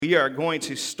We are going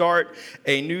to start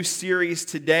a new series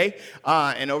today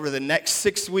and over the next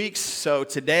 6 weeks. So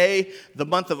today, the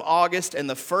month of August, and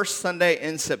the first Sunday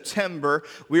in September,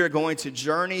 we are going to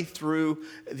journey through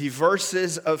the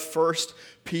verses of 1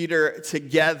 Peter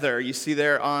together. You see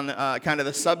there on kind of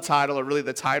the subtitle, or really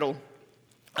the title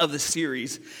of the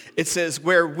series, it says,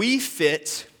 "Where we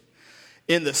fit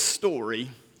in the story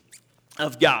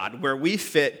of God," where we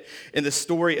fit in the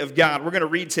story of God. We're going to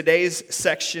read today's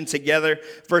section together,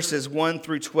 verses 1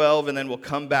 through 12, and then we'll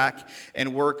come back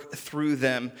and work through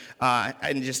them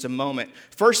in just a moment.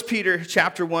 1 Peter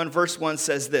chapter 1, verse 1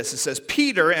 says this. It says,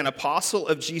 "Peter, an apostle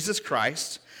of Jesus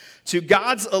Christ, to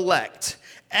God's elect,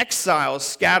 exiles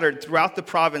scattered throughout the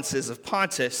provinces of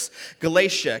Pontus,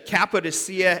 Galatia,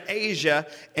 Cappadocia, Asia,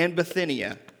 and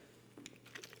Bithynia,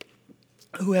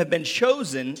 who have been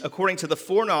chosen according to the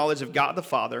foreknowledge of God the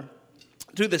Father,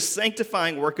 through the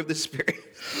sanctifying work of the Spirit,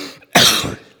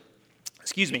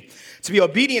 to be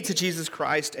obedient to Jesus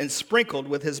Christ and sprinkled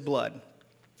with his blood.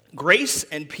 Grace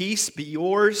and peace be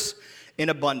yours in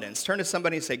abundance." Turn to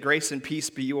somebody and say, "Grace and peace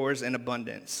be yours in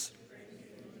abundance."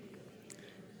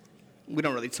 We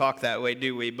don't really talk that way,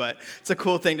 do we? But it's a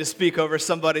cool thing to speak over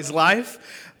somebody's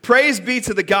life. "Praise be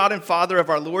to the God and Father of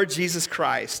our Lord Jesus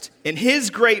Christ. In his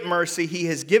great mercy, he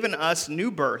has given us new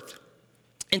birth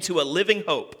into a living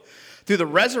hope through the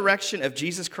resurrection of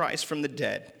Jesus Christ from the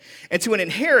dead, and to an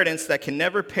inheritance that can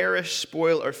never perish,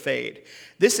 spoil, or fade.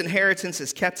 This inheritance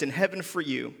is kept in heaven for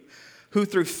you, who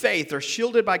through faith are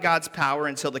shielded by God's power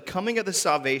until the coming of the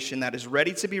salvation that is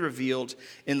ready to be revealed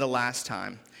in the last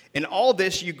time. In all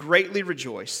this you greatly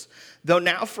rejoice, though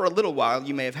now for a little while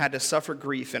you may have had to suffer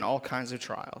grief in all kinds of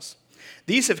trials.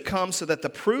 These have come so that the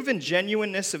proven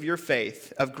genuineness of your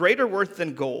faith, of greater worth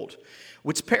than gold,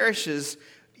 which perishes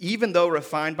even though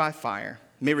refined by fire,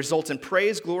 may result in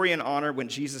praise, glory, and honor when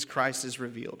Jesus Christ is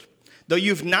revealed. Though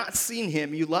you've not seen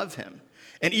him, you love him.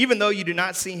 And even though you do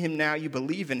not see him now, you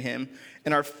believe in him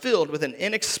and are filled with an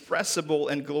inexpressible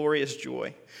and glorious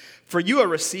joy. For you are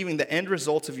receiving the end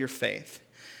result of your faith,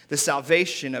 the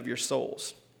salvation of your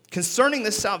souls. Concerning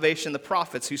this salvation, the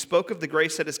prophets who spoke of the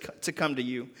grace that is to come to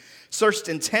you searched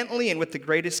intently and with the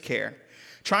greatest care,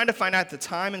 trying to find out the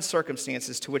time and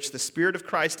circumstances to which the Spirit of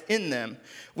Christ in them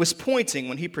was pointing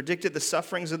when he predicted the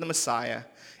sufferings of the Messiah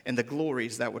and the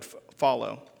glories that would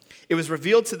follow. It was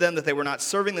revealed to them that they were not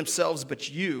serving themselves but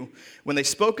you when they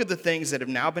spoke of the things that have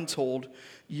now been told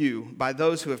you by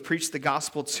those who have preached the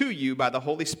gospel to you by the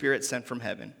Holy Spirit sent from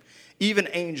heaven. Even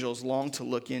angels long to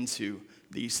look into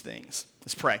these things."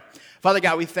 Let's pray. Father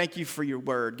God, we thank you for your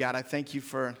word. God, I thank you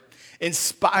for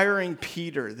inspiring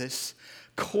Peter, this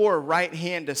core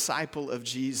right-hand disciple of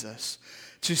Jesus,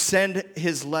 to send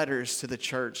his letters to the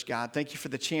church. God, thank you for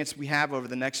the chance we have over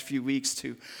the next few weeks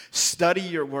to study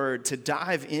your word, to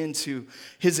dive into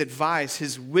his advice,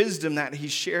 his wisdom that he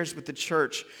shares with the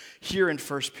church here in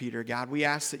 1 Peter. God, we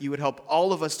ask that you would help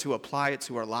all of us to apply it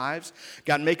to our lives.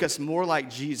 God, make us more like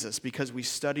Jesus because we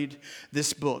studied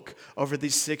this book over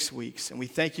these 6 weeks. And we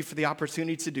thank you for the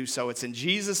opportunity to do so. It's in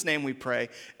Jesus' name we pray.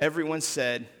 Everyone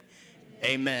said,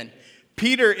 Amen.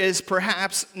 Peter is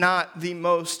perhaps not the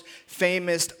most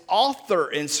famous author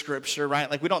in Scripture,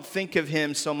 right? Like, we don't think of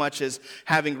him so much as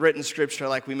having written Scripture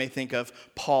like we may think of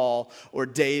Paul or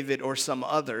David or some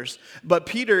others. But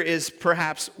Peter is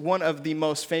perhaps one of the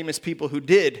most famous people who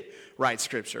did write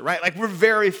Scripture, right? Like, we're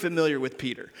very familiar with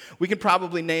Peter. We can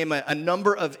probably name a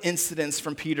number of incidents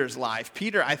from Peter's life.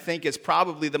 Peter, I think, is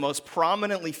probably the most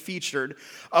prominently featured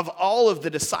of all of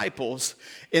the disciples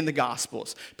in the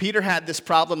Gospels. Peter had this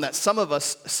problem that some of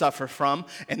us suffer from,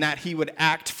 and that he would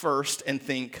act first and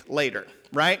think later,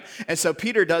 right? And so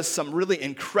Peter does some really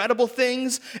incredible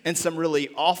things and some really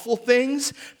awful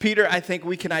things. Peter, I think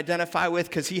we can identify with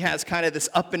because he has kind of this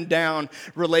up and down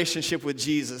relationship with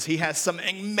Jesus. He has some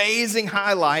amazing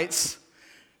highlights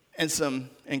and some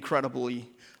incredibly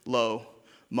low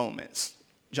moments.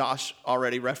 Josh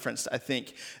already referenced, I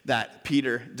think, that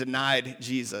Peter denied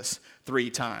Jesus 3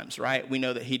 times, right? We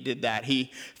know that he did that.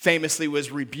 He famously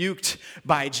was rebuked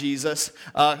by Jesus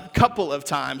a couple of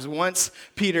times. Once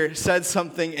Peter said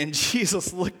something and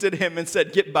Jesus looked at him and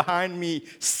said, "Get behind me,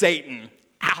 Satan."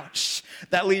 Ouch.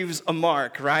 That leaves a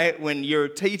mark, right? When your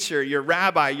teacher, your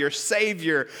rabbi, your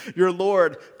savior, your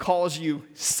Lord calls you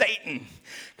Satan,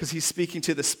 because he's speaking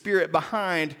to the spirit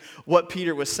behind what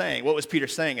Peter was saying. What was Peter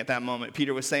saying at that moment?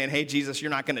 Peter was saying, "Hey, Jesus,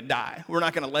 you're not going to die. We're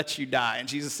not going to let you die." And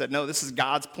Jesus said, "No, this is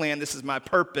God's plan. This is my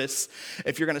purpose.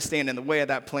 If you're going to stand in the way of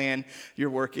that plan, you're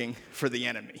working for the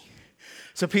enemy."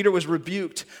 So Peter was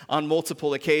rebuked on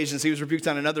multiple occasions. He was rebuked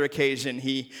on another occasion.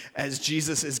 As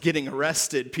Jesus is getting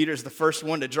arrested, Peter's the first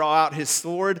one to draw out his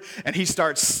sword, and he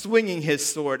starts swinging his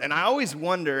sword. And I always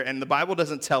wonder, and the Bible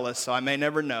doesn't tell us, so I may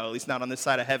never know, at least not on this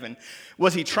side of heaven,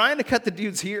 was he trying to cut the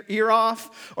dude's ear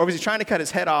off, or was he trying to cut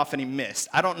his head off and he missed?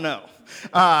 I don't know.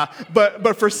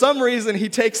 But for some reason, he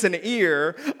takes an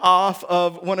ear off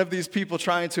of one of these people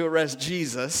trying to arrest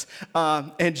Jesus.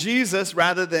 And Jesus,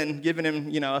 rather than giving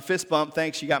him, a fist bump,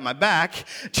 thanks, you got my back,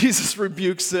 Jesus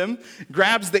rebukes him,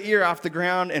 grabs the ear off the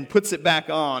ground, and puts it back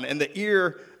on. And the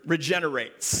ear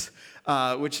regenerates,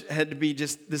 which had to be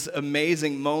just this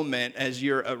amazing moment as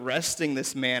you're arresting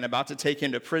this man, about to take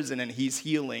him to prison, and he's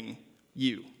healing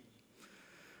you,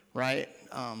 right?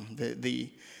 The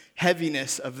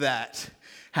heaviness of that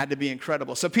had to be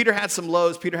incredible. So Peter had some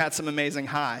lows. Peter had some amazing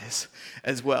highs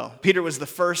as well. Peter was the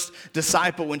first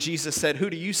disciple when Jesus said, "Who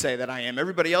do you say that I am?"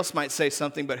 Everybody else might say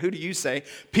something, but who do you say?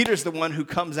 Peter's the one who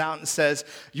comes out and says,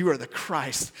 "You are the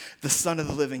Christ, the Son of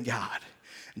the living God."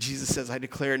 And Jesus says, "I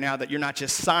declare now that you're not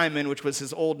just Simon," which was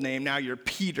his old name, now you're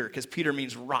Peter, because Peter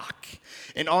means rock.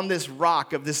 And on this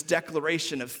rock of this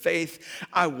declaration of faith,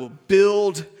 I will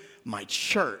build my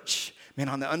church. Man,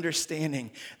 on the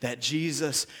understanding that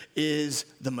Jesus is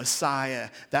the Messiah,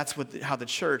 that's how the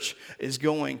church is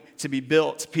going to be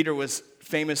built. Peter was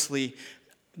famously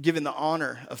given the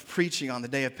honor of preaching on the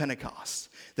day of Pentecost,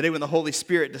 the day when the Holy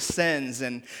Spirit descends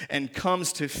and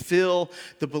comes to fill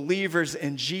the believers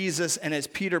in Jesus. And as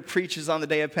Peter preaches on the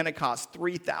day of Pentecost,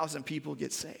 3,000 people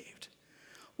get saved.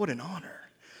 What an honor.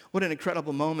 What an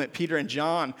incredible moment. Peter and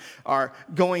John are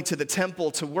going to the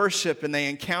temple to worship, and they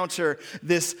encounter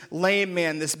this lame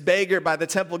man, this beggar by the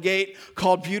temple gate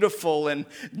called Beautiful. And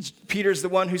Peter's the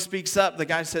one who speaks up. The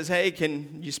guy says, "Hey,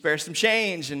 can you spare some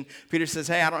change?" And Peter says,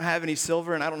 "Hey, I don't have any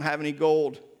silver and I don't have any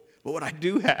gold. But what I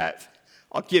do have,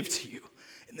 I'll give to you.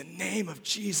 In the name of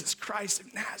Jesus Christ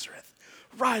of Nazareth,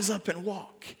 rise up and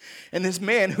walk." And this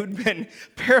man who'd been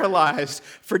paralyzed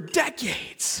for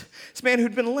decades, this man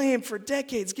who'd been lame for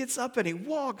decades, gets up and he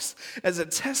walks as a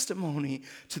testimony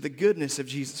to the goodness of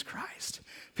Jesus Christ.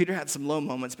 Peter had some low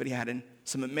moments, but he had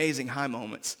some amazing high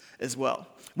moments as well.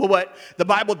 Well, what the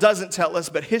Bible doesn't tell us,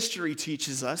 but history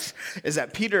teaches us, is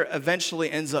that Peter eventually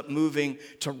ends up moving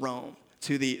to Rome,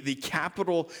 to the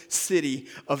capital city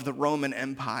of the Roman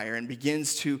Empire, and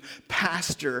begins to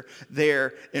pastor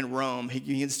there in Rome. He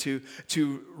begins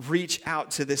to reach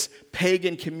out to this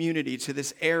pagan community, to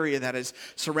this area that is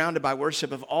surrounded by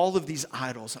worship of all of these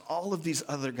idols and all of these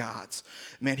other gods.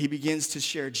 Man, he begins to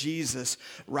share Jesus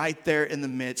right there in the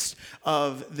midst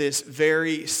of this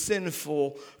very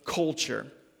sinful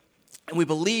culture. And we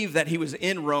believe that he was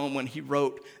in Rome when he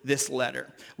wrote this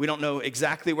letter. We don't know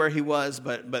exactly where he was,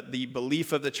 but the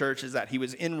belief of the church is that he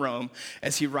was in Rome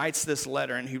as he writes this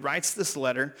letter. And he writes this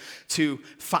letter to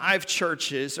 5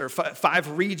 churches, or 5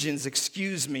 regions,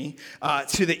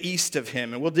 to the east of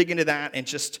him. And we'll dig into that in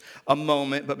just a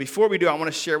moment. But before we do, I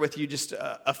want to share with you just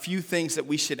a few things that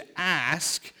we should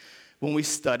ask when we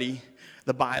study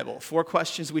the Bible. 4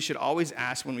 questions we should always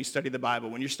ask when we study the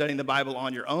Bible. When you're studying the Bible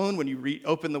on your own, when you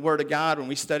open the Word of God, when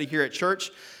we study here at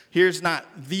church, here's not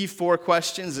the 4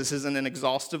 questions. This isn't an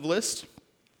exhaustive list.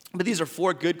 But these are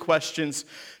 4 good questions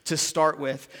to start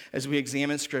with as we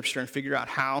examine Scripture and figure out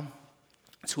how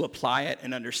to apply it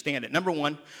and understand it. Number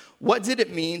 1, what did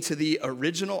it mean to the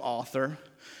original author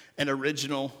and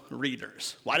original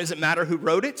readers? Why does it matter who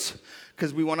wrote it?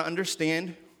 Because we want to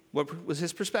understand what was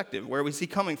his perspective? Where was he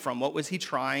coming from? What was he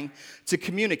trying to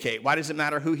communicate? Why does it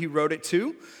matter who he wrote it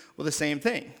to? Well, the same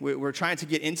thing. We're trying to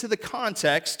get into the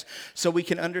context so we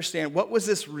can understand, what was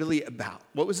this really about?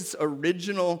 What was its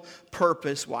original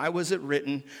purpose? Why was it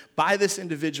written by this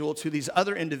individual to these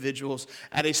other individuals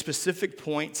at a specific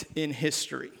point in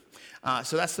history?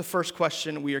 So that's the first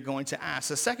question we are going to ask.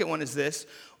 The second one is this: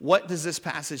 what does this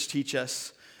passage teach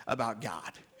us about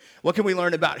God? What can we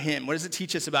learn about him? What does it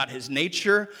teach us about his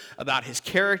nature, about his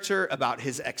character, about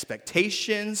his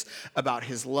expectations, about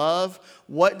his love?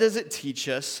 What does it teach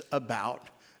us about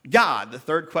God? The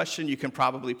third question you can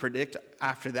probably predict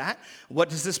after that. What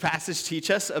does this passage teach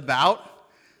us about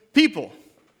people,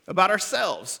 about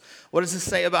ourselves? What does it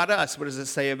say about us? What does it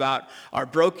say about our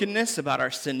brokenness, about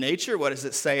our sin nature? What does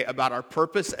it say about our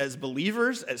purpose as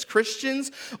believers, as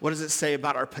Christians? What does it say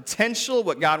about our potential,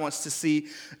 what God wants to see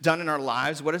done in our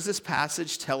lives? What does this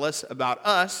passage tell us about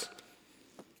us?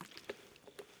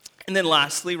 And then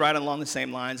lastly, right along the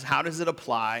same lines, how does it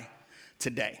apply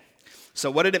today?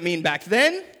 So what did it mean back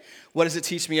then? What does it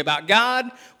teach me about God?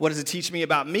 What does it teach me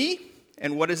about me?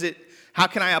 And what does it How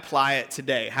can I apply it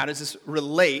today? How does this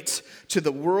relate to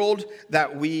the world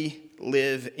that we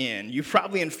live in? You've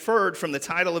probably inferred from the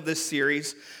title of this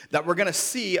series that we're going to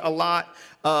see a lot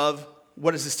of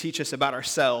what does this teach us about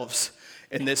ourselves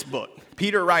in this book.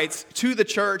 Peter writes to the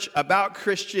church about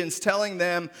Christians, telling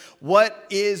them, what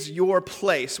is your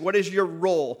place? What is your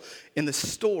role in the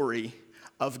story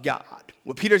of God?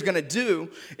 What Peter's going to do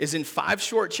is in 5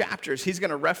 short chapters, he's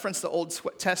going to reference the Old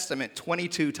Testament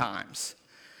 22 times.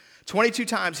 22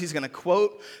 times he's going to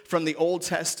quote from the Old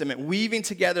Testament, weaving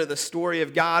together the story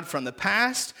of God from the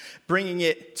past, bringing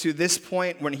it to this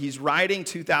point when he's writing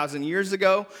 2,000 years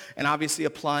ago, and obviously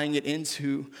applying it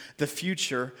into the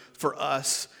future for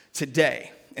us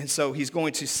today. And so he's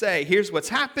going to say, here's what's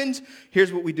happened,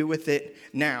 here's what we do with it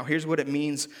now, here's what it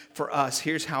means for us,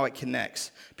 here's how it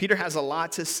connects. Peter has a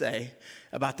lot to say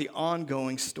about the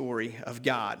ongoing story of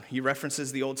God. He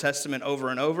references the Old Testament over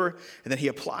and over, and then he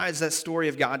applies that story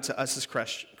of God to us as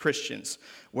Christians.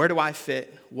 Where do I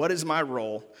fit? What is my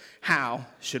role? How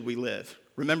should we live?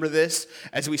 Remember this,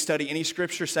 as we study any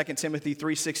scripture, 2 Timothy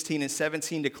 3:16 and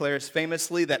 17 declares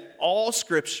famously that all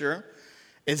scripture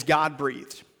is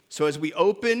God-breathed. So as we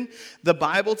open the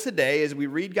Bible today, as we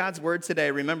read God's word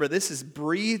today, remember this is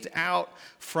breathed out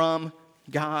from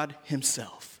God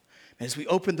himself. As we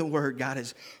open the word, God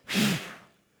is,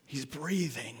 he's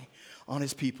breathing on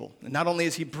his people. And not only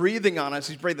is he breathing on us,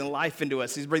 he's breathing life into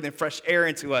us. He's breathing fresh air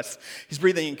into us. He's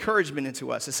breathing encouragement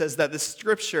into us. It says that this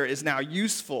scripture is now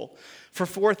useful for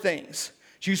 4 things.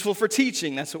 It's useful for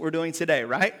teaching. That's what we're doing today,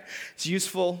 right? It's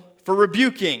useful for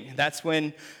rebuking. That's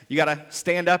when you got to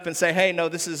stand up and say, hey, no,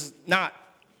 this is not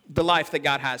the life that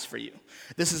God has for you.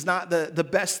 This is not the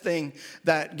best thing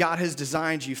that God has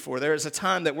designed you for. There is a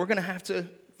time that we're going to have to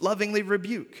lovingly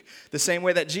rebuke, the same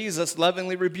way that Jesus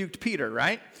lovingly rebuked Peter,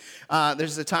 right?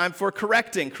 There's a time for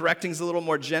correcting. Correcting's a little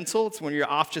more gentle. It's when you're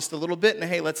off just a little bit, and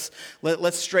hey, let's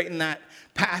straighten that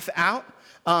path out.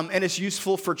 And it's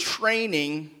useful for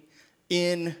training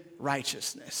in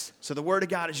righteousness. So the word of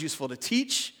God is useful to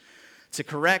teach, to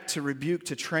correct, to rebuke,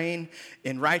 to train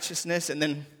in righteousness. And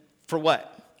then for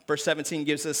what? Verse 17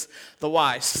 gives us the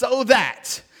why. So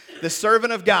that the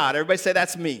servant of God, everybody say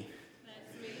that's me.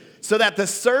 So that the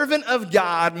servant of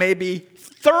God may be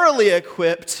thoroughly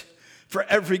equipped for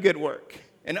every good work.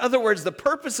 In other words, the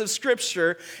purpose of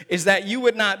Scripture is that you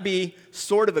would not be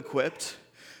sort of equipped,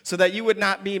 so that you would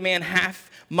not be, half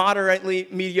moderately,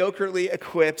 mediocrely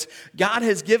equipped. God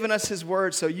has given us his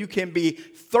word so you can be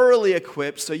thoroughly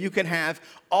equipped, so you can have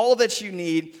all that you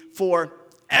need for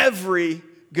every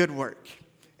good work.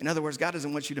 In other words, God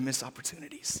doesn't want you to miss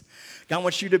opportunities. God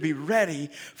wants you to be ready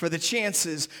for the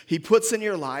chances he puts in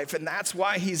your life, and that's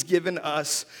why he's given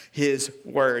us his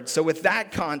word. So with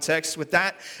that context, with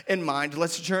that in mind,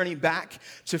 let's journey back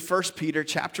to 1 Peter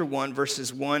chapter 1,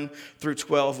 verses 1 through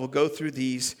 12. We'll go through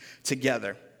these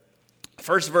together.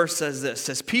 First verse says this,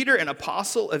 says, Peter, an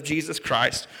apostle of Jesus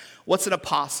Christ. What's an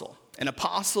apostle? An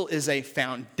apostle is a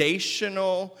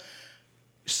foundational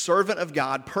servant of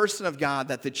God, person of God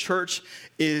that the church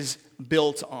is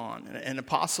built on. An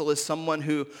apostle is someone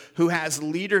who has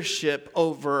leadership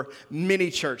over many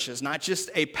churches, not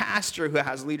just a pastor who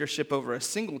has leadership over a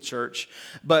single church,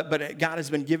 but God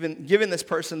has been given this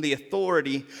person the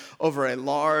authority over a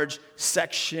large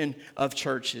section of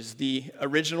churches. The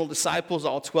original disciples,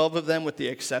 all 12 of them with the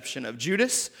exception of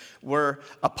Judas, were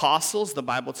apostles. The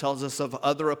Bible tells us of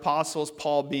other apostles,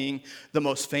 Paul being the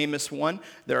most famous one.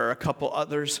 There are a couple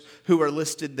others who are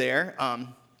listed there.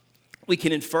 We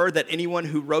can infer that anyone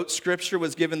who wrote Scripture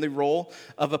was given the role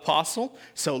of apostle.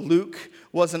 So Luke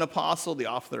was an apostle. The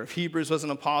author of Hebrews was an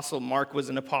apostle. Mark was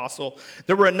an apostle.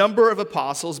 There were a number of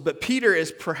apostles, but Peter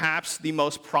is perhaps the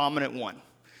most prominent one.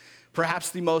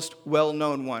 Perhaps the most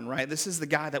well-known one, right? This is the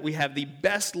guy that we have the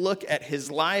best look at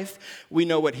his life. We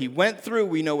know what he went through.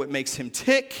 We know what makes him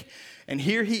tick. And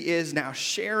here he is now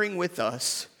sharing with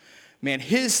us,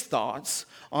 his thoughts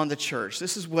on the church.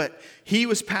 This is what he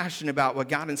was passionate about, what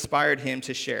God inspired him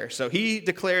to share. So he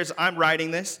declares, I'm writing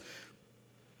this.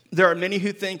 There are many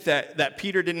who think that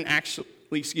Peter didn't actually,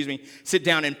 sit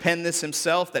down and pen this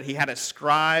himself, that he had a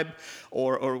scribe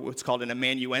or what's called an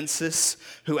amanuensis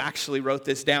who actually wrote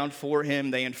this down for him.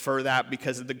 They infer that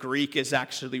because the Greek is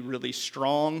actually really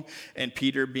strong, and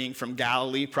Peter, being from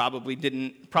Galilee, probably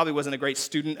wasn't a great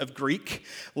student of Greek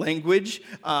language,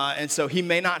 and so he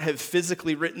may not have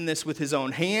physically written this with his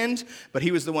own hand, but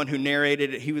he was the one who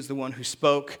narrated it, he was the one who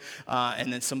spoke,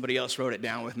 and then somebody else wrote it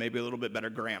down with maybe a little bit better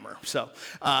grammar. So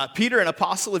Peter, an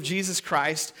apostle of Jesus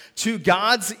Christ, to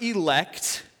God's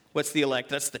elect. What's the elect?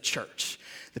 That's the church.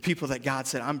 The people that God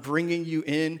said, I'm bringing you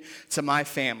in to my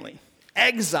family.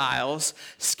 exiles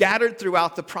scattered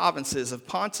throughout the provinces of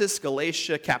Pontus,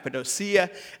 Galatia, Cappadocia,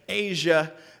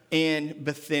 Asia, and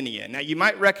Bithynia. Now, you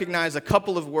might recognize a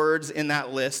couple of words in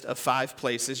that list of 5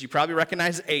 places. You probably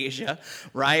recognize Asia,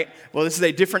 right? Well, this is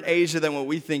a different Asia than what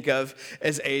we think of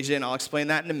as Asia, and I'll explain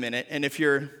that in a minute. And if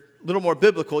you're a little more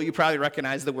biblical, you probably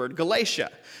recognize the word Galatia,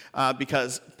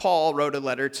 because Paul wrote a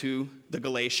letter to the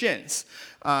Galatians.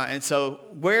 And so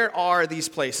where are these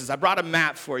places? I brought a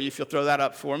map for you, if you'll throw that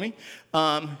up for me.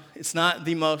 It's not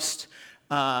the most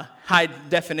high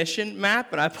definition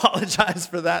map, but I apologize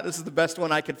for that. This is the best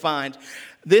one I could find.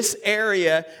 This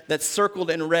area that's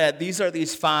circled in red, these are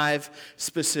these 5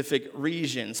 specific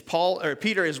regions.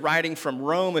 Peter is writing from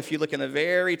Rome. If you look in the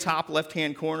very top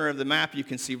left-hand corner of the map, you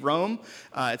can see Rome.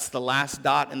 It's the last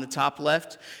dot in the top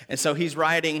left. And so he's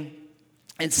writing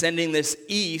and sending this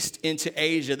east into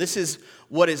Asia. This is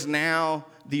what is now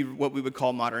what we would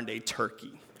call modern-day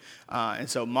Turkey. And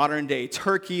so modern-day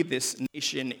Turkey, this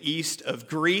nation east of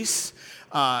Greece,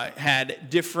 had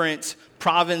different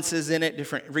provinces in it,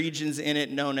 different regions in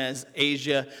it, known as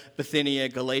Asia, Bithynia,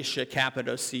 Galatia,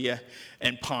 Cappadocia,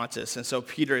 and Pontus. And so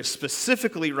Peter is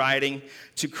specifically writing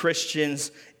to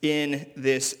Christians in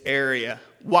this area.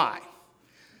 Why?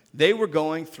 They were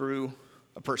going through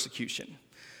a persecution.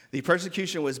 The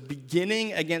persecution was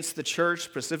beginning against the church,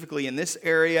 specifically in this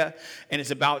area, and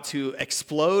it's about to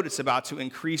explode. It's about to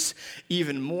increase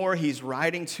even more. He's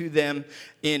writing to them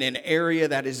in an area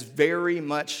that is very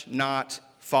much not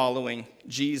following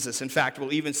Jesus. In fact,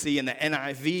 we'll even see in the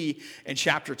NIV in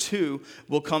chapter 2,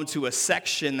 we'll come to a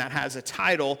section that has a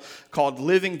title called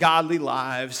Living Godly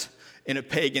Lives in a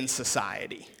Pagan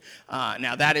Society.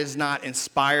 Now, that is not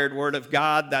inspired word of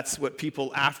God. That's what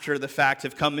people after the fact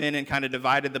have come in and kind of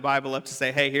divided the Bible up to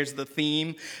say, hey, here's the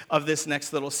theme of this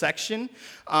next little section.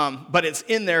 But it's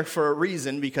in there for a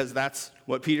reason, because that's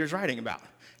what Peter's writing about.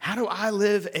 How do I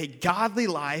live a godly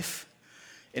life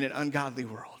in an ungodly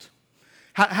world?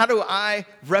 How do I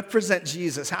represent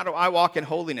Jesus? How do I walk in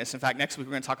holiness? In fact, next week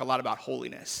we're going to talk a lot about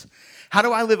holiness. How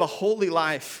do I live a holy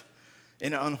life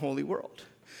in an unholy world?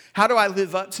 How do I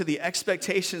live up to the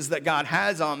expectations that God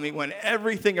has on me when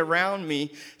everything around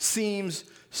me seems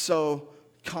so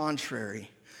contrary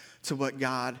to what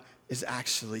God is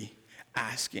actually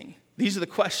asking? These are the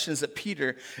questions that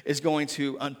Peter is going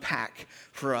to unpack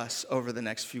for us over the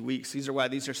next few weeks. These are why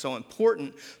these are so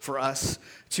important for us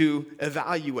to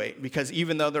evaluate, because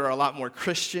even though there are a lot more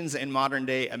Christians in modern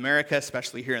day America,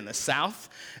 especially here in the South,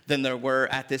 than there were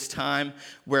at this time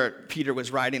where Peter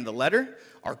was writing the letter,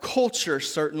 our culture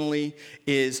certainly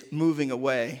is moving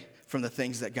away from the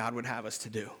things that God would have us to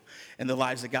do and the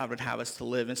lives that God would have us to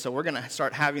live. And so we're going to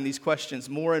start having these questions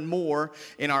more and more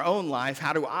in our own life.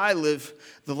 How do I live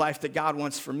the life that God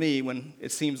wants for me when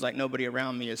it seems like nobody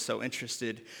around me is so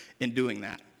interested in doing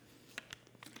that?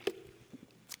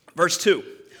 Verse 2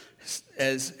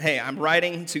 says, hey, I'm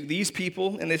writing to these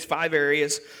people in these 5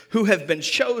 areas who have been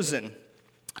chosen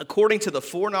according to the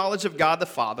foreknowledge of God the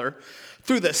Father,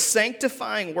 through the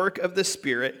sanctifying work of the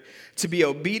Spirit, to be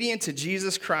obedient to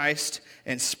Jesus Christ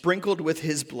and sprinkled with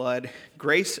his blood.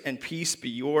 Grace and peace be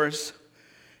yours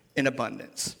in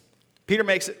abundance. Peter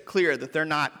makes it clear that they're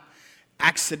not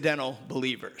accidental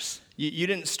believers. You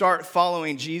didn't start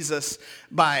following Jesus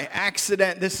by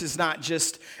accident. This is not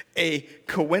just a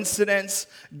coincidence.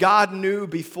 God knew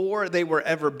before they were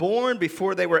ever born,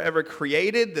 before they were ever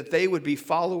created, that they would be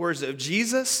followers of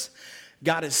Jesus.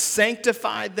 God has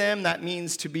sanctified them. That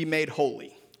means to be made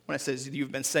holy. When it says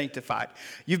you've been sanctified,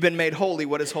 you've been made holy.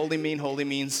 What does holy mean? Holy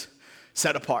means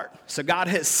set apart. So God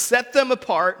has set them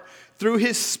apart through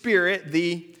his Spirit,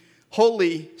 the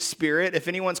Holy Spirit. If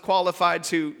anyone's qualified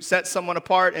to set someone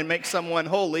apart and make someone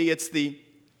holy, it's the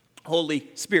Holy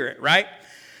Spirit, right?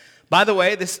 By the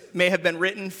way, this may have been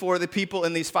written for the people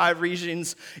in these 5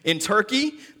 regions in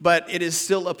Turkey, but it is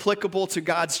still applicable to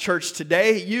God's church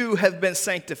today. You have been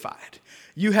sanctified.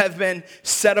 You have been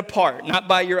set apart, not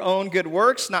by your own good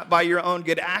works, not by your own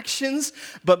good actions,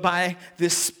 but by the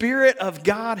Spirit of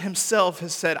God himself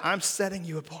has said, I'm setting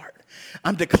you apart.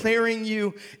 I'm declaring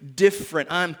you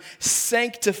different. I'm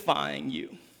sanctifying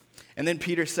you. And then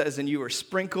Peter says, and you are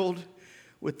sprinkled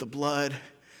with the blood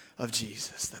of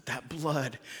Jesus. That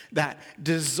blood that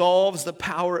dissolves the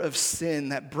power of sin,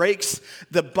 that breaks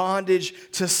the bondage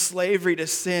to slavery to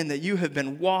sin, that you have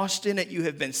been washed in it, you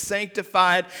have been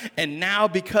sanctified, and now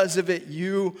because of it,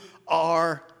 you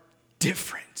are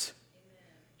different.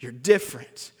 You're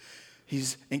different.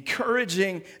 He's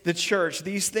encouraging the church.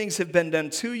 These things have been done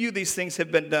to you. These things have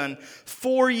been done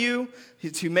for you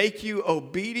to make you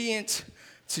obedient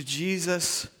to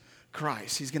Jesus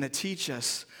Christ. He's going to teach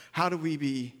us how do we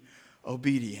be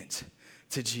obedient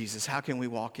to Jesus? How can we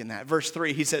walk in that? Verse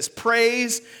 3, he says,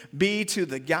 praise be to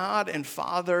the God and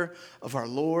Father of our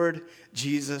Lord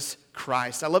Jesus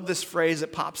Christ. I love this phrase.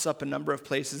 It pops up a number of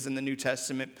places in the New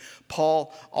Testament.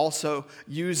 Paul also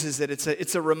uses it.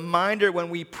 It's a reminder when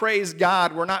we praise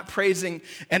God, we're not praising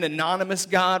an anonymous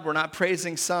God. We're not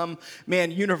praising some,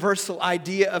 universal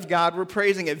idea of God. We're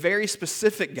praising a very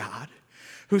specific God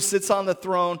who sits on the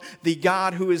throne, the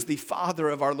God who is the Father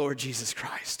of our Lord Jesus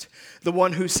Christ, the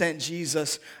one who sent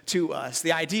Jesus to us.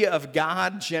 The idea of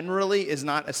God generally is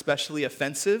not especially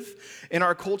offensive in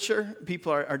our culture.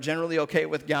 People are generally okay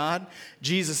with God.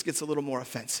 Jesus gets a little more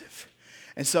offensive.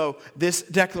 And so this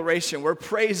declaration, we're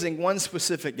praising one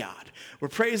specific God. We're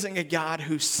praising a God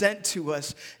who sent to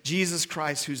us Jesus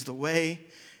Christ, who's the way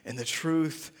and the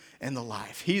truth and the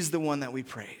life. He's the one that we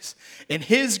praise. In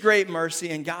his great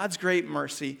mercy and God's great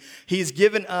mercy, he's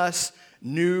given us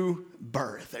new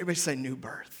birth. Everybody say new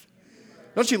birth.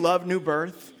 Don't you love new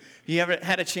birth? You haven't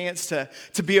had a chance to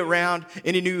be around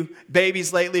any new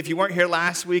babies lately. If you weren't here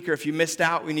last week or if you missed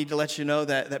out, we need to let you know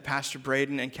that Pastor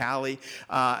Braden and Callie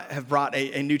have brought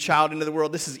a new child into the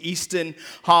world. This is Easton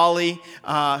Holly,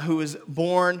 who was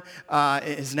born,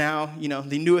 is now,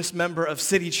 the newest member of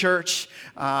City Church.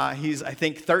 He's, I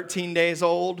think, 13 days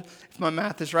old. If my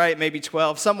math is right, maybe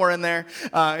 12, somewhere in there.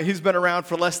 He's been around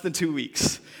for less than 2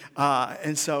 weeks.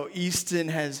 And so Easton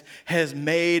has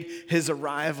made his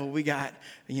arrival. We got,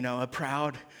 a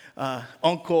proud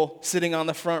uncle sitting on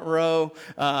the front row,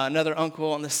 another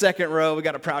uncle on the second row. We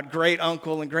got a proud great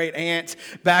uncle and great aunt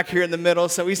back here in the middle.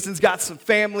 So Easton's got some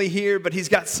family here, but he's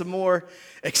got some more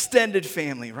extended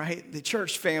family, right? The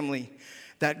church family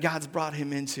that God's brought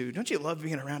him into. Don't you love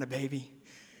being around a baby?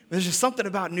 There's just something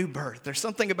about new birth. There's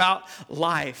something about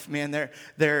life, man.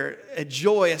 They're a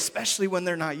joy, especially when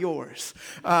they're not yours,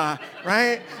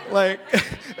 right? Like,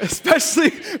 especially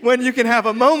when you can have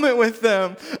a moment with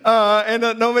them, and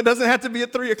the moment doesn't have to be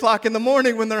at 3 o'clock in the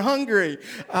morning when they're hungry.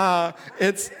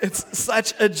 It's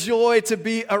such a joy to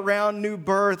be around new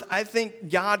birth. I think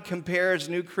God compares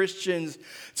new Christians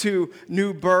to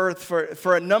new birth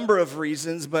for a number of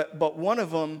reasons, but one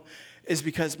of them is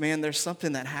because, there's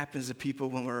something that happens to people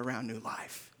when we're around new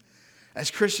life.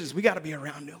 As Christians, we got to be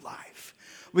around new life.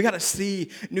 We got to see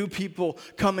new people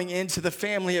coming into the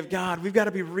family of God. We've got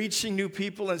to be reaching new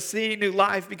people and seeing new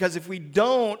life, because if we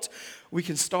don't, we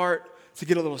can start to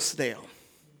get a little stale.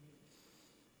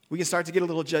 We can start to get a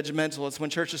little judgmental. It's when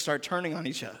churches start turning on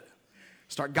each other,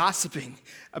 start gossiping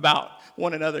about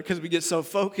one another, because we get so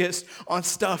focused on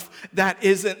stuff that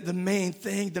isn't the main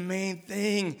thing. The main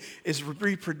thing is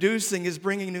reproducing, is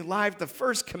bringing new life. The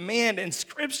first command in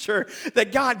Scripture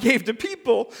that God gave to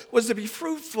people was to be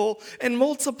fruitful and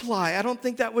multiply. I don't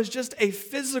think that was just a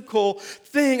physical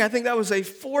thing. I think that was a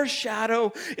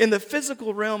foreshadow in the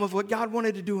physical realm of what God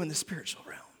wanted to do in the spiritual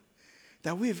realm,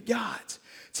 that we've got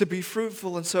to be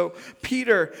fruitful. And so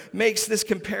Peter makes this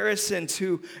comparison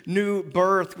to new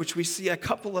birth, which we see a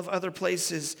couple of other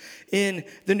places in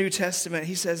the New Testament.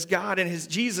 He says, God and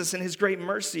Jesus in his great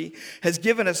mercy has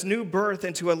given us new birth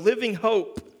into a living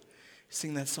hope.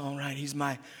 Sing that song, right? He's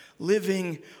my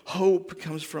living hope.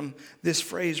 Comes from this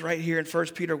phrase right here in 1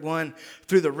 Peter 1,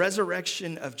 through the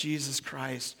resurrection of Jesus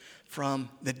Christ from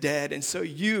the dead. And so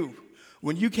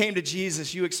when you came to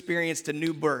Jesus, you experienced a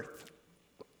new birth.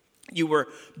 You were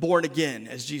born again,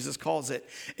 as Jesus calls it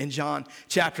in John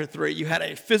chapter 3. You had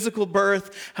a physical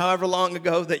birth however long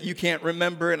ago that you can't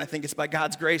remember, and I think it's by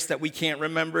God's grace that we can't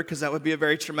remember, because that would be a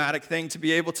very traumatic thing to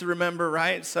be able to remember,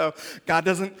 right? So God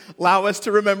doesn't allow us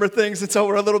to remember things until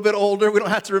we're a little bit older. We don't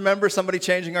have to remember somebody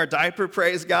changing our diaper,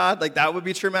 praise God. Like, that would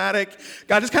be traumatic.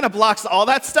 God just kind of blocks all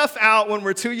that stuff out when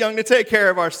we're too young to take care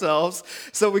of ourselves,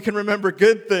 so we can remember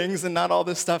good things and not all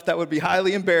this stuff that would be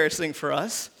highly embarrassing for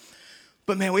us.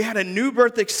 But we had a new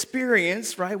birth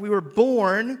experience, right? We were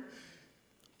born,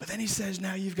 but then he says,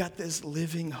 now you've got this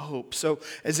living hope. So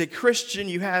as a Christian,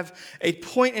 you have a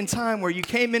point in time where you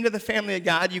came into the family of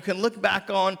God. You can look back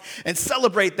on and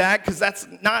celebrate that, because that's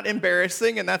not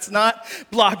embarrassing and that's not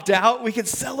blocked out. We can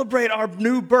celebrate our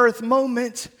new birth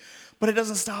moment, but it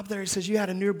doesn't stop there. He says you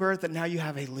had a new birth and now you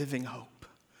have a living hope.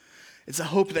 It's a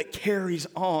hope that carries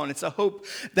on. It's a hope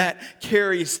that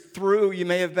carries through. You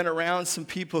may have been around some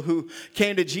people who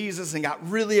came to Jesus and got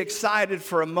really excited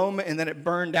for a moment, and then it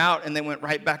burned out and they went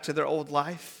right back to their old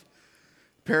life.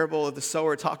 Parable of the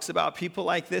sower talks about people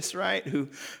like this, right? Who,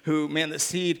 the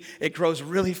seed, it grows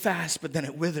really fast, but then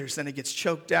it withers, then it gets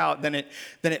choked out, then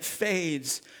it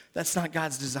fades. That's not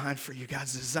God's design for you.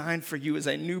 God's design for you is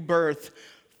a new birth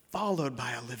followed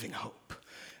by a living hope.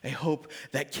 A hope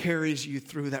that carries you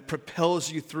through, that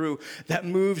propels you through, that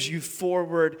moves you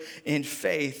forward in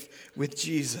faith with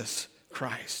Jesus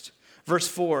Christ. Verse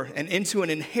 4, and into an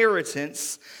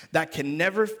inheritance that can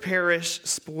never perish,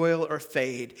 spoil, or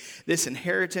fade. This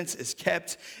inheritance is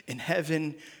kept in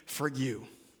heaven for you.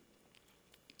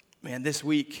 Man, this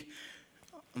week,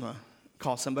 I'm going to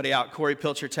call somebody out. Corey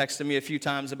Pilcher texted me a few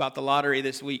times about the lottery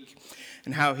this week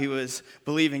and how he was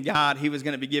believing God. He was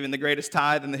going to be given the greatest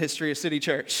tithe in the history of City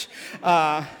Church.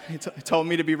 He told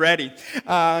me to be ready.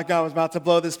 God was about to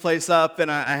blow this place up,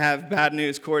 and I have bad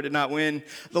news. Corey did not win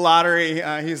the lottery.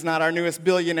 He's not our newest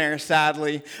billionaire,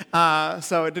 sadly.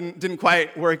 So it didn't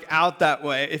quite work out that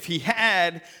way. If he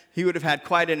had, he would have had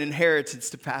quite an inheritance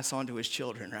to pass on to his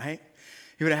children, right?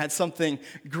 He would have had something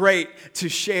great to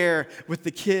share with the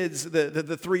kids,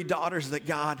 the three daughters that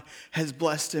God has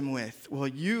blessed him with. Well,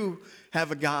 you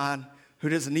have a God who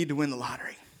doesn't need to win the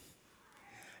lottery.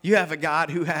 You have a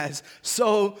God who has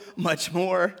so much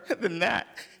more than that.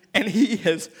 And he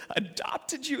has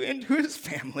adopted you into his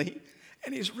family,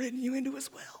 and he's written you into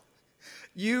his will.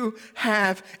 You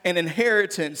have an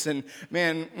inheritance. And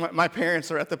man, my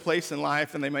parents are at the place in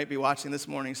life, and they might be watching this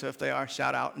morning, so if they are,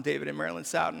 shout out. And David and Marilyn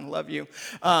Sowden, love you.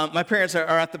 My parents are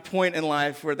at the point in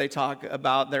life where they talk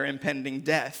about their impending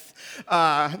death.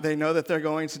 They know that they're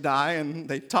going to die, and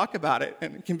they talk about it,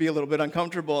 and it can be a little bit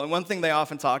uncomfortable. And one thing they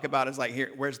often talk about is like,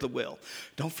 here, where's the will?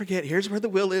 Don't forget, here's where the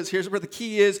will is. Here's where the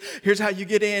key is. Here's how you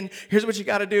get in. Here's what you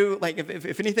got to do. Like,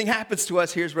 if anything happens to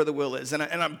us, here's where the will is. And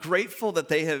I'm grateful that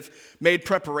they have made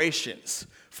preparations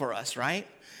for us, right?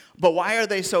 But why are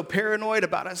they so paranoid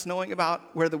about us knowing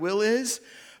about where the will is?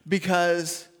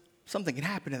 Because something can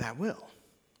happen to that will,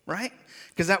 right?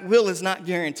 Because that will is not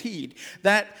guaranteed.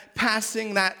 That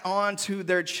passing that on to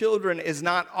their children is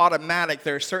not automatic.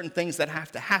 There are certain things that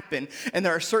have to happen, and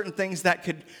there are certain things that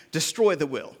could destroy the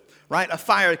will. Right? A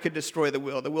fire could destroy the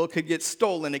will. The will could get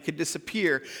stolen. It could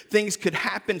disappear. Things could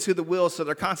happen to the will, so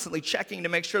they're constantly checking to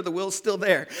make sure the will's still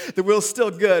there. The will's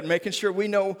still good, making sure we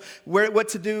know what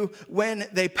to do when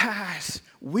they pass.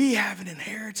 We have an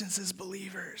inheritance as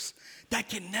believers that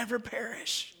can never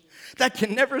perish, that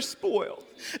can never spoil,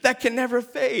 that can never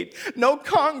fade. No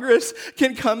Congress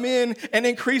can come in and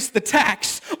increase the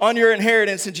tax on your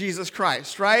inheritance in Jesus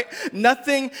Christ, right?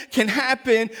 Nothing can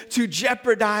happen to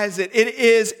jeopardize it. It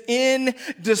is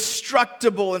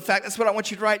indestructible. In fact, that's what I want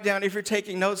you to write down if you're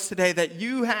taking notes today, that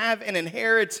you have an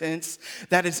inheritance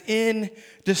that is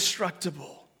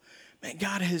indestructible. Man,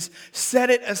 God has set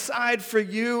it aside for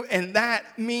you, and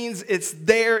that means it's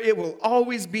there. It will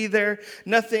always be there.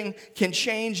 Nothing can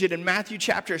change it. In Matthew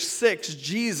chapter 6,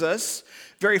 Jesus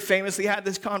very famously had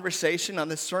this conversation on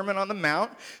the Sermon on the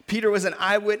Mount. Peter was an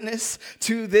eyewitness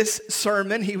to this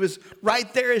sermon. He was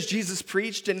right there as Jesus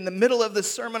preached, and in the middle of the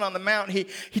Sermon on the Mount, he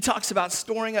talks about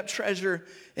storing up treasure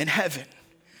in heaven.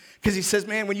 Because he says,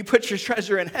 man, when you put your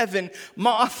treasure in heaven,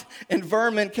 moth and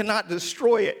vermin cannot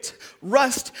destroy it.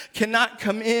 Rust cannot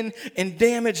come in and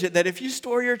damage it. That if you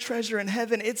store your treasure in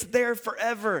heaven, it's there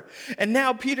forever. And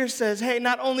now Peter says, hey,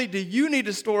 not only do you need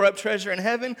to store up treasure in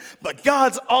heaven, but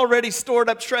God's already stored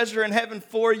up treasure in heaven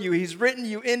for you. He's written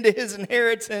you into his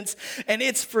inheritance, and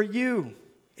it's for you.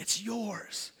 It's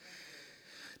yours.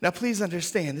 Now, please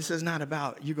understand, this is not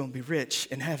about you're going to be rich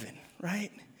in heaven,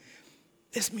 right?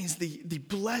 This means the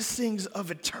blessings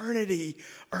of eternity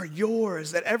are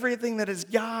yours, that everything that is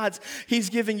God's, he's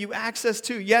giving you access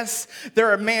to. Yes,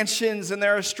 there are mansions and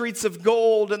there are streets of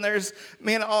gold and there's,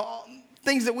 all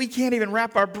things that we can't even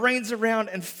wrap our brains around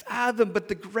and fathom, but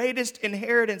the greatest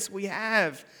inheritance we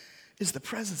have is the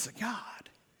presence of God.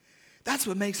 That's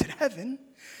what makes it heaven.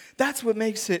 That's what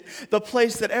makes it the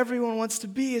place that everyone wants to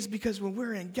be, is because when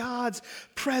we're in God's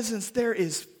presence, there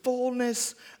is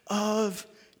fullness of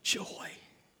joy.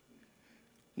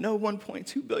 No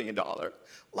 $1.2 billion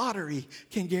lottery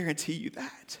can guarantee you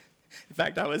that. In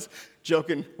fact, I was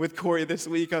joking with Corey this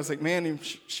week. I was like, man, I'm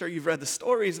sure you've read the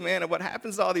stories, man, of what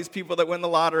happens to all these people that win the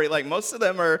lottery. Like, most of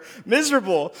them are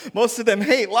miserable. Most of them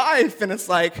hate life. And it's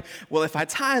like, well, if I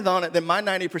tithe on it, then my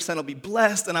 90% will be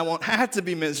blessed and I won't have to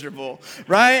be miserable,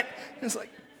 right? And it's like,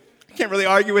 I can't really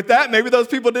argue with that. Maybe those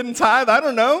people didn't tithe. I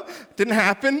don't know. Didn't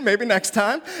happen. Maybe next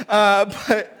time.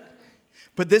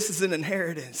 But this is an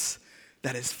inheritance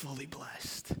that is fully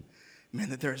blessed. Man,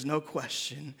 that there is no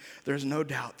question, there is no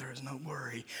doubt, there is no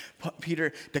worry.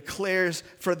 Peter declares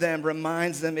for them,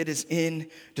 reminds them it is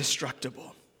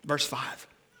indestructible. Verse 5,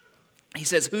 he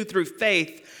says, who through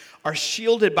faith are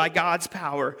shielded by God's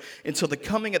power until the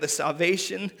coming of the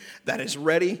salvation that is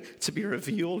ready to be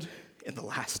revealed in the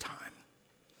last time.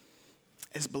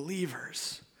 As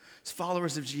believers, as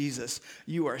followers of Jesus,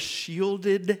 you are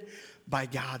shielded by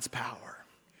God's power.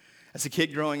 As a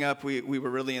kid growing up, we were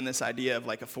really in this idea of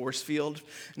like a force field.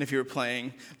 And if you were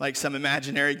playing like some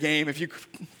imaginary game, if you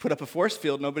put up a force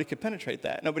field, nobody could penetrate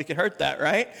that. Nobody could hurt that,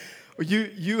 right? Or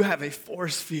you have a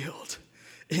force field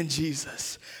in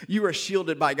Jesus. You are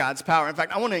shielded by God's power. In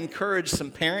fact, I want to encourage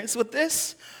some parents with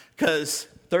this, because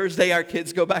Thursday our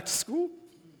kids go back to school.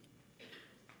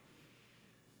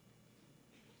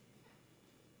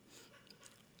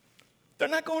 They're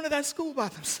not going to that school by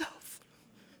themselves.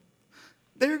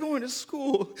 They're going to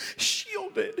school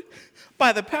shielded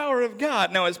by the power of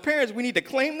God. Now, as parents, we need to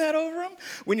claim that over them.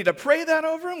 We need to pray that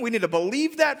over them. We need to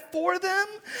believe that for them.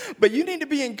 But you need to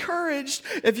be encouraged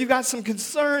if you've got some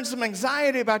concerns, some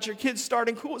anxiety about your kids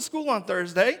starting school on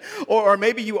Thursday. Or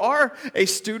maybe you are a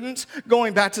student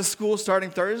going back to school starting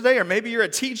Thursday. Or maybe you're a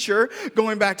teacher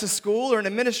going back to school, or an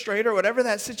administrator, whatever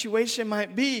that situation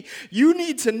might be. You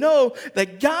need to know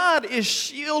that God is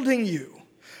shielding you.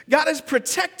 God is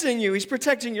protecting you. He's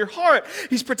protecting your heart.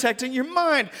 He's protecting your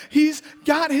mind. He's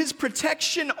got his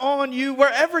protection on you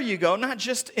wherever you go, not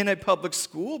just in a public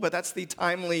school, but that's the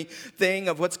timely thing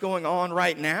of what's going on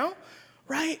right now,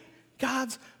 right?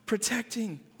 God's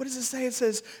protecting. What does it say? It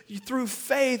says, through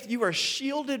faith, you are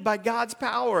shielded by God's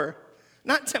power,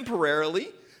 not temporarily,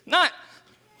 not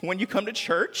when you come to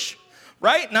church,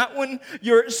 right? Not when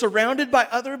you're surrounded by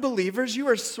other believers.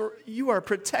 You are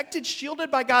protected,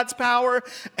 shielded by God's power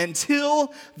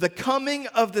until the coming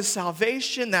of the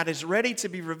salvation that is ready to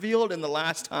be revealed in the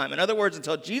last time. In other words,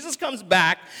 until Jesus comes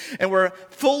back and we're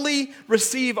fully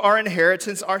receive our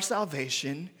inheritance, our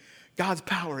salvation, God's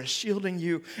power is shielding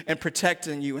you and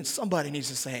protecting you. And somebody needs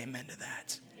to say amen to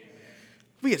that.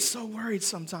 We get so worried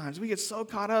sometimes. We get so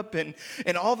caught up in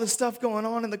all the stuff going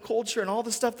on in the culture and all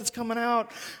the stuff that's coming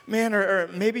out. Man, or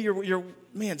maybe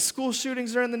school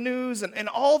shootings are in the news and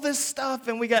all this stuff.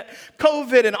 And we got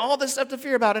COVID and all this stuff to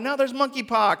fear about. And now there's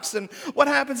monkeypox. And what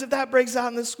happens if that breaks out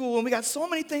in the school? And we got so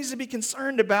many things to be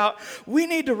concerned about. We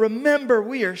need to remember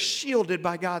we are shielded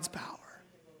by God's power.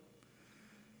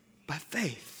 By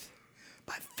faith.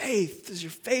 By faith. Is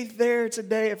your faith there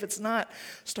today? If it's not,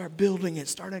 start building it.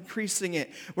 Start increasing it.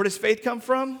 Where does faith come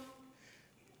from?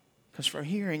 It comes from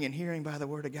hearing, and hearing by the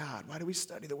Word of God. Why do we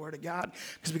study the Word of God?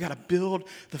 Because we got to build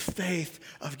the faith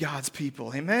of God's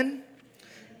people. Amen?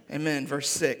 Amen. Verse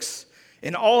 6.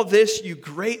 In all this you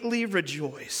greatly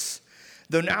rejoice,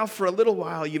 though now for a little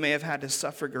while you may have had to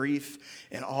suffer grief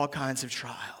in all kinds of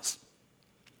trials.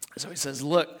 So he says,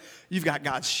 look, you've got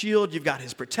God's shield. You've got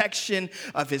his protection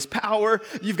of his power.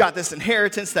 You've got this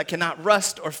inheritance that cannot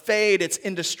rust or fade. It's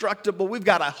indestructible. We've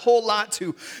got a whole lot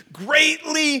to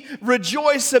greatly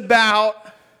rejoice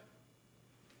about.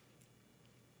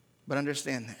 But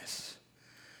understand this.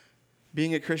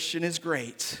 Being a Christian is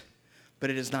great, but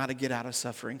it is not a get out of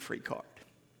suffering free card.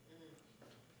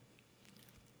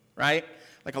 Right?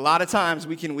 Like a lot of times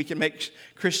we can make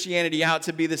Christianity out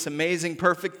to be this amazing,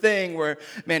 perfect thing where,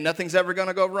 man, nothing's ever going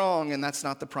to go wrong, and that's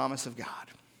not the promise of God.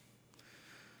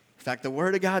 In fact, the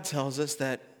Word of God tells us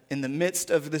that in the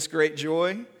midst of this great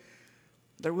joy,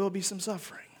 there will be some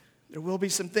suffering. There will be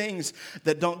some things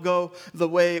that don't go the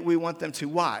way we want them to.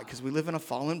 Why? Because we live in a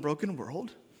fallen, broken world.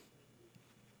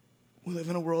 We live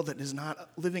in a world that is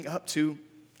not living up to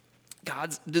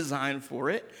God's design for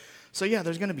it. So yeah,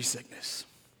 there's going to be sickness.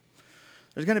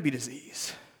 There's going to be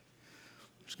disease.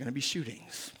 There's going to be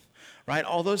shootings, right?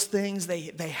 All those things, they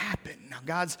happen. Now,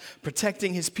 God's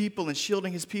protecting his people and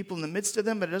shielding his people in the midst of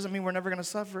them, but it doesn't mean we're never going to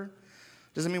suffer.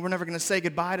 It doesn't mean we're never going to say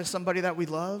goodbye to somebody that we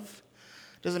love.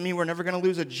 It doesn't mean we're never going to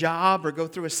lose a job or go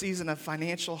through a season of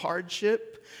financial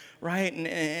hardship, right?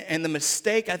 And the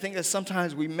mistake I think that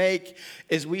sometimes we make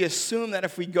is we assume that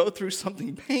if we go through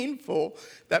something painful,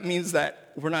 that means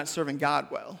that we're not serving God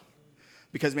well.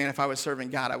 Because, man, if I was serving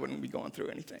God, I wouldn't be going through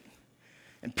anything.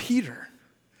 And Peter,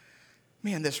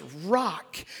 man, this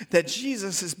rock that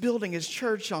Jesus is building his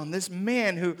church on, this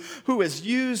man who is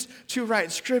used to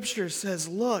write scripture says,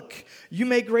 look, you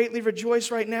may greatly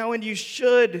rejoice right now, and you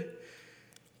should.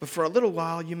 But for a little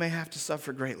while, you may have to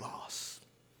suffer great loss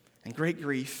and great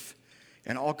grief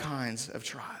and all kinds of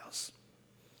trials.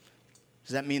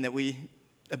 Does that mean that we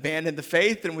abandon the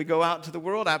faith and we go out into the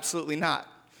world? Absolutely not.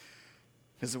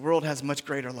 Because the world has much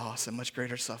greater loss and much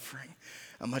greater suffering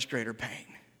and much greater pain.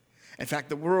 In fact,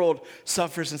 the world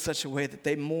suffers in such a way that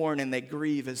they mourn and they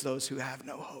grieve as those who have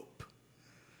no hope.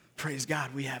 Praise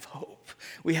God, we have hope.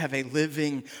 We have a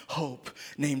living hope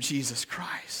named Jesus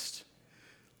Christ.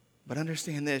 But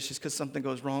understand this, just because something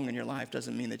goes wrong in your life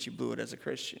doesn't mean that you blew it as a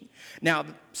Christian. Now,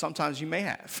 sometimes you may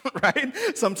have, right?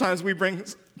 Sometimes we bring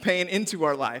pain into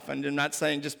our life. And I'm not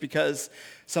saying just because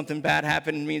something bad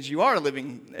happened means you are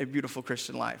living a beautiful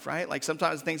Christian life, right? Like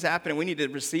sometimes things happen and we need to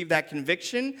receive that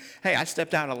conviction. Hey, I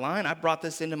stepped out of line. I brought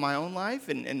this into my own life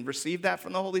and received that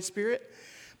from the Holy Spirit.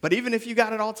 But even if you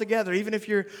got it all together, even if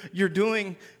you're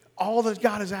doing all that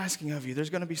God is asking of you, there's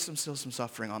going to be still some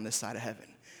suffering on this side of heaven.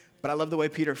 But I love the way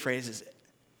Peter phrases it,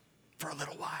 for a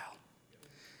little while.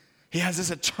 He has this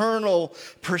eternal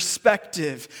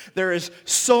perspective. There is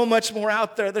so much more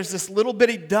out there. There's this little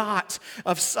bitty dot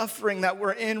of suffering that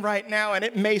we're in right now, and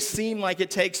it may seem like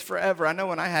it takes forever. I know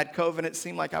when I had COVID, it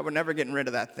seemed like I was never getting rid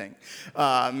of that thing.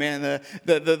 Man,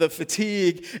 the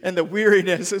fatigue and the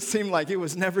weariness, it seemed like it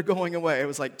was never going away. It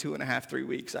was like 2.5, 3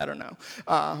 weeks. I don't know.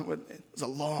 It was a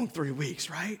long 3 weeks,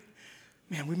 right?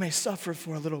 Man, we may suffer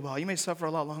for a little while. You may suffer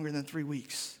a lot longer than 3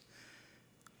 weeks.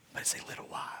 But it's a little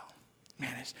while.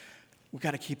 Man, we've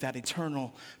got to keep that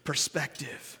eternal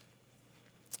perspective.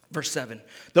 Verse 7.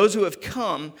 Those who have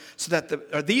come,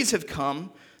 these have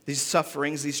come, these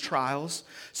sufferings, these trials,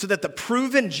 so that the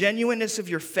proven genuineness of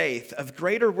your faith, of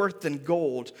greater worth than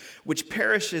gold, which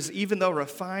perishes even though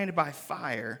refined by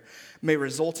fire, may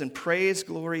result in praise,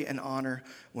 glory, and honor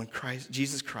when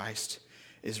Jesus Christ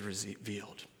is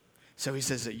revealed. So he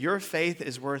says that your faith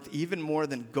is worth even more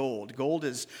than gold. Gold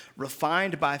is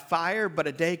refined by fire, but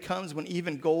a day comes when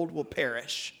even gold will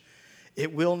perish.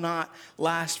 It will not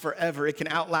last forever. It can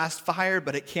outlast fire,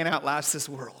 but it can't outlast this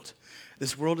world.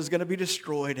 This world is going to be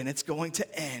destroyed, and it's going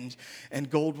to end,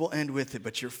 and gold will end with it.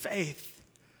 But your faith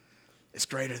is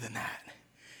greater than that.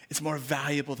 It's more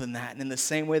valuable than that. And in the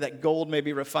same way that gold may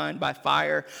be refined by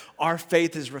fire, our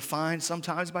faith is refined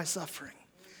sometimes by suffering.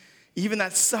 Even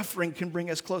that suffering can bring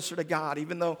us closer to God,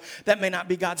 even though that may not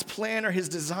be God's plan or his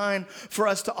design for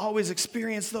us to always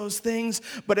experience those things.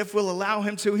 But if we'll allow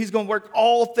him to, he's going to work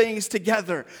all things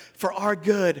together for our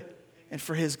good and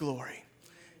for his glory.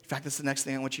 In fact, that's the next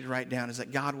thing I want you to write down, is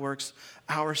that God works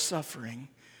our suffering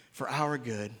for our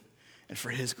good and for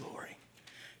his glory.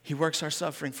 He works our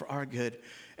suffering for our good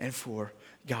and for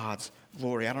God's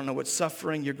glory. I don't know what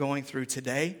suffering you're going through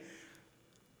today,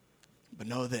 but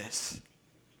know this.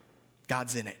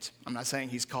 God's in it. I'm not saying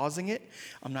he's causing it.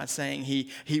 I'm not saying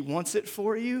he wants it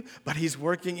for you, but he's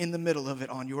working in the middle of it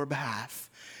on your behalf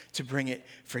to bring it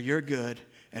for your good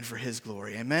and for his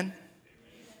glory. Amen?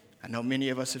 I know many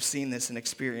of us have seen this and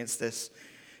experienced this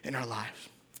in our lives.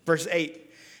 Verse 8,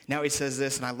 now he says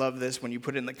this, and I love this when you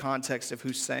put it in the context of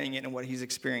who's saying it and what he's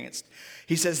experienced.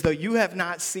 He says, though you have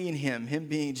not seen him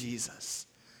being Jesus,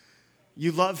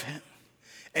 you love him.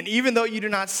 And even though you do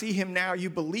not see him now, you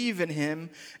believe in him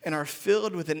and are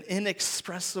filled with an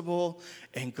inexpressible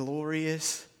and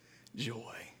glorious joy.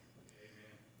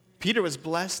 Amen. Peter was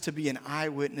blessed to be an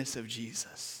eyewitness of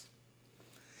Jesus.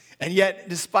 And yet,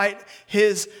 despite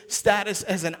his status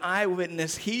as an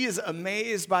eyewitness, he is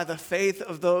amazed by the faith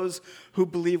of those who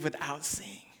believe without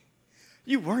seeing.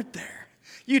 You weren't there.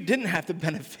 You didn't have the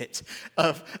benefit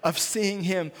of seeing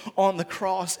him on the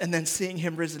cross and then seeing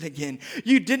him risen again.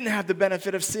 You didn't have the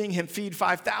benefit of seeing him feed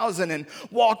 5,000 and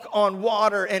walk on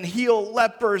water and heal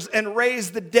lepers and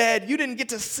raise the dead. You didn't get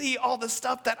to see all the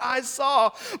stuff that I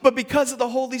saw. But because of the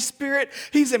Holy Spirit,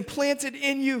 he's implanted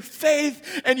in you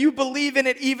faith, and you believe in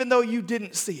it even though you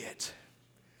didn't see it.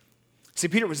 See,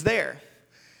 Peter was there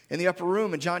in the upper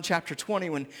room in John chapter 20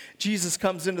 when Jesus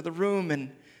comes into the room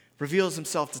and reveals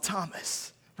himself to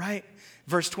Thomas, right?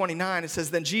 Verse 29, it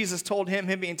says, then Jesus told him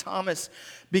being Thomas,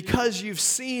 because you've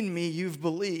seen me, you've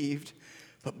believed,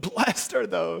 but blessed are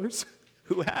those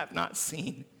who have not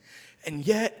seen and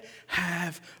yet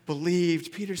have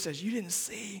believed. Peter says, you didn't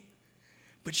see,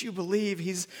 but you believe.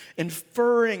 He's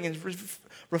inferring and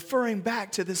referring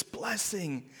back to this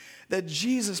blessing that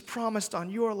Jesus promised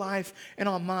on your life and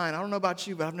on mine. I don't know about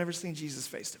you, but I've never seen Jesus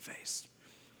face to face.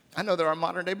 I know there are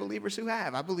modern day believers who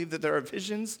have. I believe that there are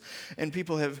visions and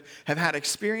people have had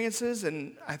experiences,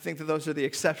 and I think that those are the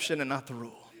exception and not the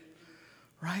rule,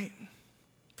 right?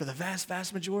 For the vast,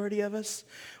 vast majority of us,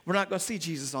 we're not going to see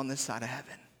Jesus on this side of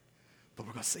heaven, but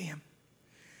we're going to see him.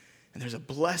 And there's a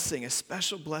blessing, a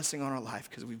special blessing on our life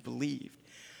because we believed,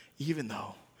 even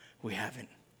though we haven't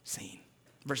seen.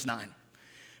 Verse 9,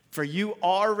 for you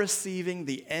are receiving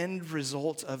the end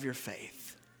result of your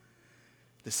faith,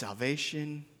 the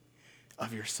salvation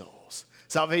of your souls.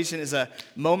 Salvation is a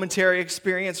momentary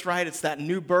experience, right? It's that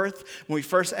new birth when we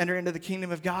first enter into the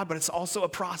kingdom of God, but it's also a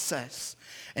process.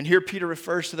 And here Peter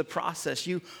refers to the process.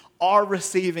 You are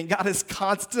receiving. God is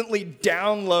constantly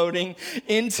downloading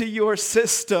into your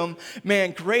system,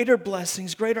 man, greater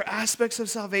blessings, greater aspects of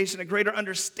salvation, a greater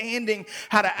understanding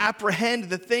how to apprehend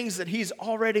the things that he's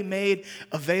already made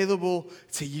available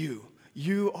to you.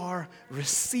 You are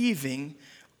receiving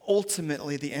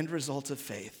ultimately the end result of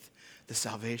faith, the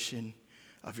salvation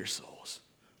of your souls.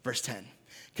 Verse 10,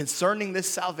 concerning this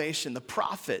salvation, the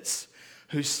prophets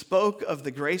who spoke of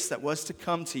the grace that was to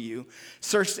come to you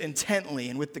searched intently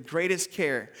and with the greatest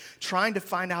care, trying to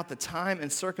find out the time and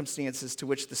circumstances to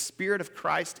which the Spirit of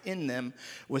Christ in them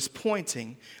was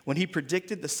pointing when he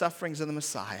predicted the sufferings of the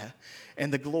Messiah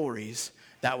and the glories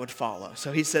that would follow.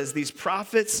 So he says these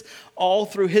prophets all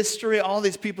through history, all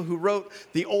these people who wrote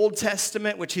the Old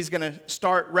Testament, which he's going to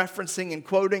start referencing and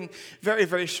quoting very,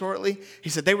 very shortly, he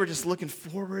said they were just looking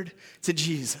forward to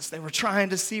Jesus. They were trying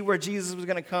to see where Jesus was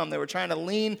going to come. They were trying to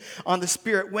lean on the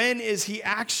Spirit. When is he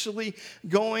actually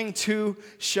going to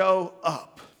show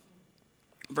up?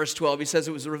 Verse 12, he says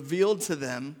it was revealed to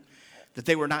them that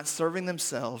they were not serving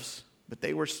themselves, but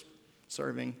they were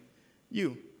serving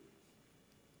you.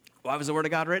 Why was the Word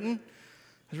of God written? It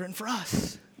was written for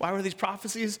us. Why were these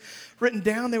prophecies written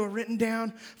down? They were written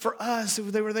down for us.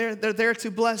 They're there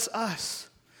to bless us.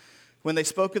 When they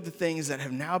spoke of the things that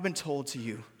have now been told to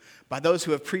you by those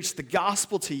who have preached the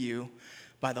gospel to you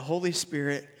by the Holy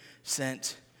Spirit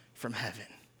sent from heaven.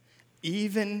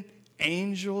 Even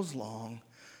angels long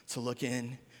to look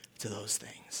into those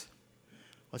things.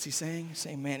 What's he saying? He's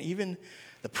saying, man, even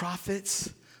the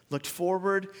prophets looked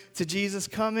forward to Jesus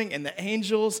coming, and the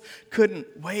angels couldn't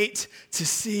wait to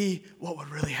see what would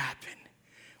really happen.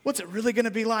 What's it really going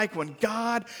to be like when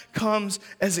God comes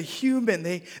as a human?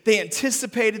 They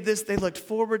anticipated this, they looked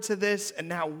forward to this, and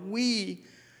now we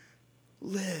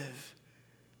live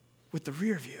with the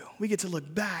rear view. We get to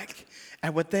look back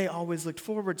at what they always looked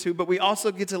forward to, but we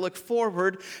also get to look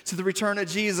forward to the return of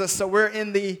Jesus. So we're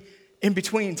in the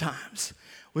in-between times.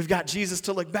 We've got Jesus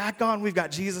to look back on. We've got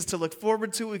Jesus to look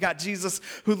forward to. We've got Jesus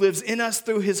who lives in us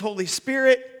through his Holy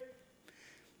Spirit.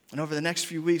 And over the next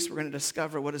few weeks, we're going to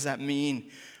discover what does that mean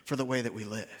for the way that we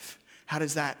live. How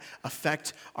does that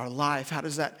affect our life? How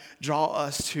does that draw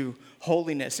us to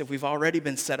holiness? If we've already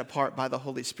been set apart by the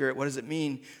Holy Spirit, what does it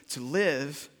mean to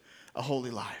live a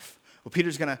holy life? Well,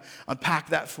 Peter's going to unpack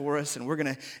that for us, and we're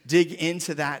going to dig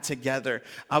into that together.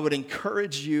 I would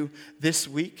encourage you this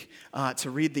week to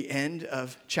read the end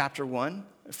of chapter 1,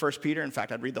 1 Peter. In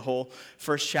fact, I'd read the whole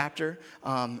first chapter,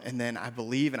 and then I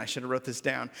believe, and I should have wrote this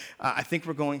down, I think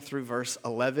we're going through verse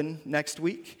 11 next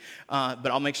week, but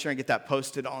I'll make sure and get that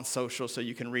posted on social so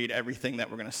you can read everything that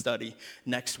we're going to study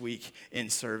next week in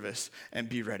service and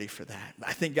be ready for that.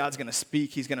 I think God's going to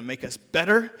speak. He's going to make us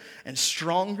better and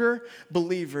stronger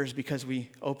believers because we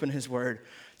open his word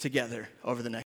together over the next